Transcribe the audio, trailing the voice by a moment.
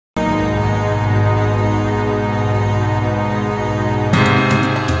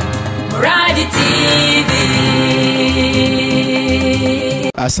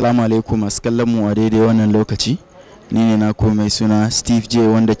Assalamu alaikum masu kallon mu a daidai wannan lokaci. Ni ne naku mai suna Steve J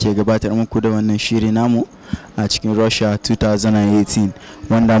wanda ke gabatar muku da wannan shiri namu a cikin Russia 2018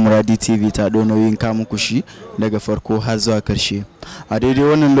 wanda Muradi TV ta ɗau nauyin kawo muku shi daga farko har zuwa karshe. A daidai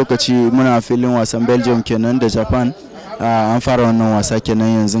wannan lokaci muna filin wasan Belgium kenan da Japan. An fara wannan wasa kenan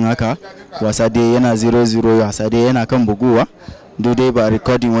yanzu haka. Wasa dai yana 0-0, wasa dai yana kan buguwa. Dai ba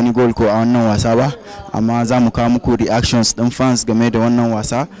recording wani goal ko a wannan wasa ba, amma za mu kawo muku reactions ɗin fans game da wannan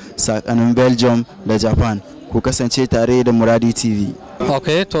wasa tsakanin Belgium da Japan. Ku kasance tare da Muradi TV.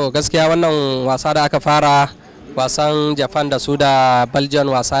 Okay, to gaskiya wannan wasa da aka fara wasan Japan da su da Belgium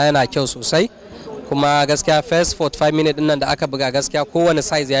wasa yana kyau sosai. Kuma gaskiya first 45 minutes din nan da aka buga gaskiya kowane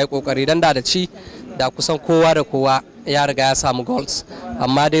size yayi kokari dan da ci da kusan kowa da kowa ya riga ya samu goals.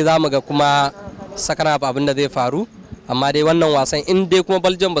 Amma dai zamu ga kuma sakana abin da zai faru. Amma dai wannan wasan in dai kuma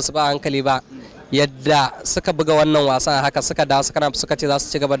Belgium ba su ba hankali ba yadda suka buga wannan wasan haka suka dawo suka ce za su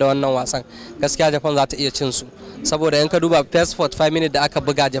ci gaba da wannan wasan gaskiya Japan za ta iya cin su, saboda in ka duba first 45 minutes da aka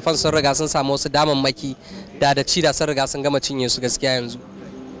buga Japan sun riga sun samu wasu damammaki da ci da sun riga sun gama cinye su gaskiya yanzu.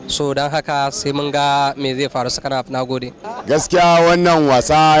 So don haka sai mun ga me zai faru sakana. Na gode. Gaskiya wannan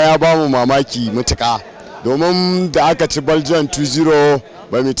wasa ya ba mu mamaki mutuka domin da aka ci Belgium 2-0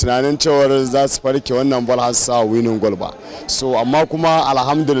 ba mu tunanin cewar za su farke wannan ball har sa winning goal ba. So amma kuma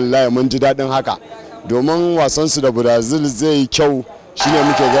alhamdulillah mun ji daɗin haka domin wasan su da Brazil zai yi kyau, shine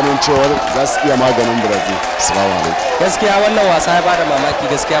muke ganin cewar za su iya maganin Brazil. Assalamu alaikum. Gaskiya wannan wasa ya bada mamaki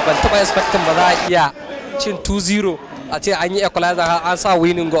gaskiya ban taba expecting ba za a iya cin 2-0 a ce an yi equalizer har an sa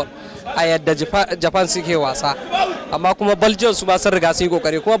winning goal a yadda Japan suke wasa, amma kuma Belgium su ba sun riga sun yi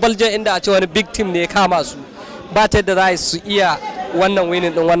kokari, kuma Belgium inda a ce wani big team ne ya kama su ba ta yadda za su iya wannan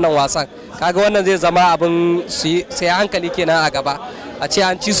winning din wannan wasan. Kaga wannan zai zama abin sai hankali kenan a gaba, a ce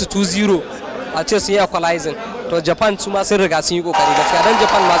an ci su 2-0 a ce sun yi equalizing, to Japan su ma sun riga sun yi kokari gaskiya dan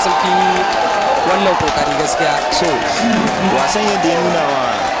Japan ma sun fi wannan kokari gaskiya. So wasan yadda ya nuna wa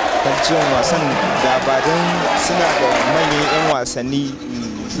Belgium wasan da ba don suna da manyan 'yan wasanni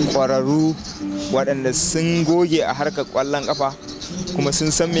kwararru waɗanda sun goge a harkar ƙwallon ƙafa kuma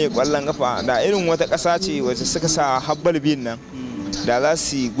sun san me ƙwallon ƙafa, da irin wata ƙasa ce wacce suka sa habbal biyun nan da za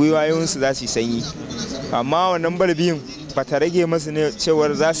su gwiwayensu za su yi sanyi, amma wannan balbiyun ba ta rage masu ne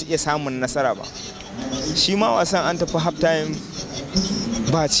cewar za su iya samun nasara ba. Shi ma wasan an tafi half time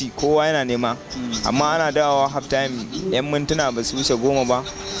ba ci, kowa yana nema, amma ana dawowa half time 'yan mintuna ba su wuce 10 ba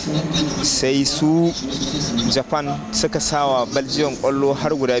sai su Japan suka sawa Belgium kwallo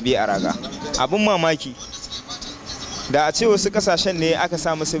har guda 2 a raga. Abin mamaki da a ce wasu kasashen ne aka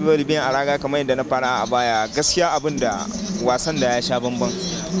sa musu biyan a raga kamar yadda na fara a baya, gaskiya abin da wasan da ya sha bamban.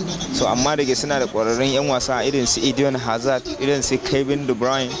 So amma da ke suna da ƙwararrun 'yan wasa irin su Eden Hazard, irin su Kevin De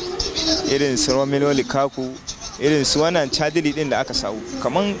Bruyne, irin su Romelu Lukaku, irin su wannan Chadili din da aka samu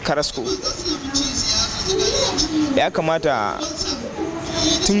kamar Carrasco, ya kamata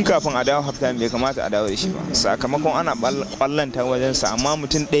tun kafin a dawo halftime bai kamata a dawo da shi ba, sakamakon ana kwallanta wajensa amma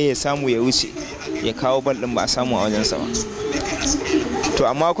mutum ɗaya ya samu ya wuce ya kawo bal ɗin ba a samu a wajensa ba. To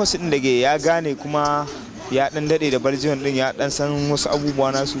amma kwasu ɗin da ke ya gane kuma ya ɗan daɗe da Belgium ɗin, ya ɗan san wasu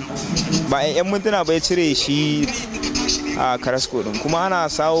abubuwa nasu, ba 'yan mintuna bai cire shi a Carrasco ɗin, kuma ana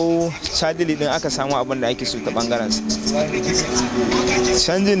sawo Chadili ɗin aka samu abin da ake so ta ɓangaren sa.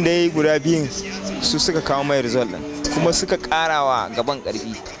 Canjin da ya yi guda biyun su suka kawo mai result ɗin kuma suka karawa gaban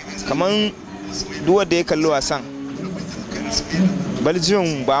karfi. Kaman duk wanda ya kalli wasan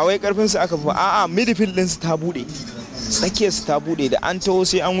Belgium ba wai karfin su aka fi, a'a midfield din su ta bude, tsakiyar su ta bude, da an taho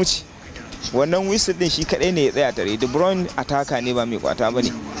sai an wuce. Wannan whistle din shi kadai ne ya tsaya tare. De Bruyne ataka ne ba mai kwata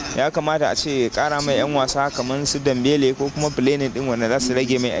bane, ya kamata a ce kara mai 'yan wasa kaman su Dembele ko kuma Plane din wanda za su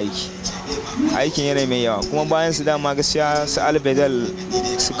rage mai aikin yana mai yawa, kuma bayan su dama gaskiya su Albedel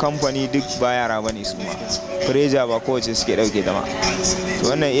su kamfani duk ba yara bane su ma, Freja ba kowace suke dauke da ma. To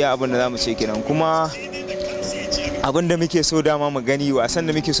wannan iya abin da zamu ce kenan, kuma abin da muke so dama mu gani, wasan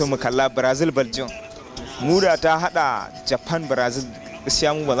da muke so mu kalla Brazil Belgium. Mura ta hada Japan Brazil,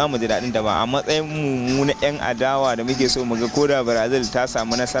 gaskiya mu ba za mu ji daɗin da ba, a matsayin mu na 'yan adawa da muke so mu ga koda Brazil ta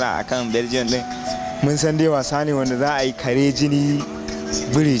samu nasara akan Belgium din, mun san dai wasa ne wanda za a yi kare jini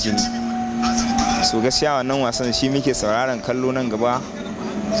biri jini. So gaskiya wannan wasan shi muke sauraron kallo nan gaba,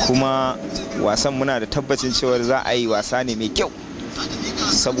 kuma wasan muna da tabbacin cewa za a yi wasa ne mai kyau,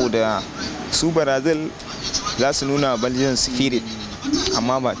 saboda su Brazil za su nuna Belgium spirit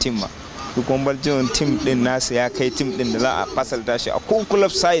amma ba team ba. Dukkan Belgium team din nasu ya kai team din da za a fasalta shi a ko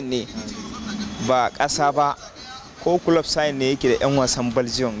club side ne ba ƙasa ba, ko club side ne yake da 'yan wasan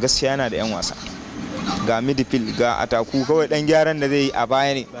Belgium gaskiya yana da 'yan wasa, ga midfield ga ataku, kawai dan gyaran da zai yi a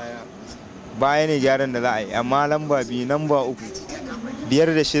baya ne baya ne gyaran da za a yi, amma lamba 2 lamba 3 5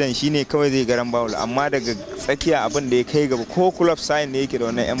 da 6 shine kawai zai garan bawul, amma daga tsakiya abin da ya kai gaba ko club sign ne yake da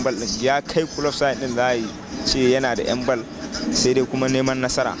wannan yan bal din ya kai club sign din za a yi ce yana da yan bal, sai dai kuma neman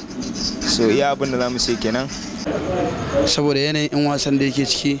nasara. So iya abin da za mu ce kenan, saboda yanayin 'yan wasan da yake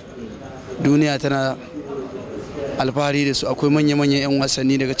ciki duniya tana alfahari da su. Akwai manya-manyan 'yan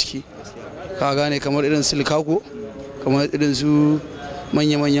wasanni daga ciki, ka gane, kamar irin su Lukaku, kamar irin su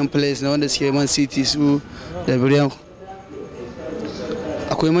manya-manyan players na wanda suke Man City, su da Brian.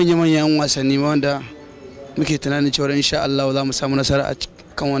 Akwai manya-manyan 'yan wasanni wanda muke tunanin cewa insha Allah za mu samu nasara a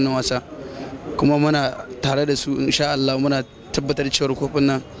kan wannan wasa, kuma muna tare da su insha Allah. Muna tabbatar cewa kofin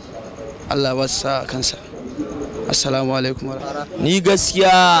nan Allah ba su sa kansa. Assalamu alaikum. Ni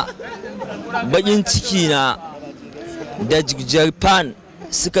gaskiya bakin ciki na da Japan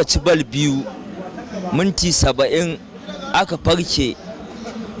suka ci bal 2 minti 70 aka farke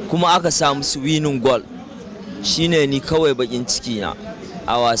kuma aka samu su winning goal, shine ni kawai bakin ciki na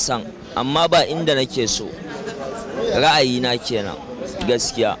a wasan, amma ba inda nake so, ra'ayi na kenan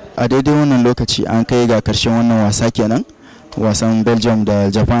gaskiya. A daidai wannan lokaci an kai ga karshen wannan wasa kenan, wasan Belgium da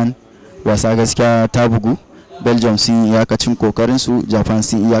Japan. Wasa gaskiya ta bugu, Belgium sun yi iyakacin kokarinsu, Japan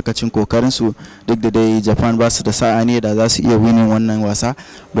sun yi iyakacin kokarinsu, duk da dai Japan ba su da sa'a ne da za su iya winning wannan wasa,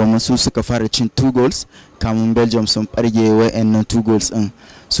 domin su suka fara cin 2 goals kamun Belgium sun farge wa'annan 2 goals din.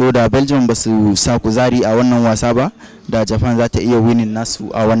 So da Belgium ba su sa kuzari a wannan wasa ba, da Japan za ta iya winning nasu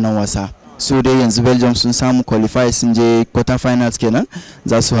a wannan wasa. So dai yanzu Belgium sun samu qualify, sun je quarter finals kenan,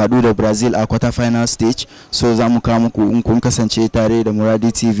 za su hadu da Brazil a quarter final stage. So za mu kawo muku, in kun kasance tare da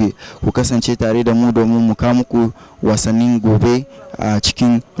Muradi TV, ku kasance tare da mu domin mu kawo muku wasannin gobe a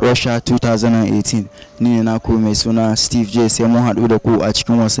cikin Russia 2018. Ni ne naku mai suna Steve J, sai mun hadu da ku a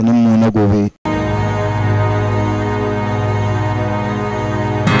cikin wasannin mu na gobe.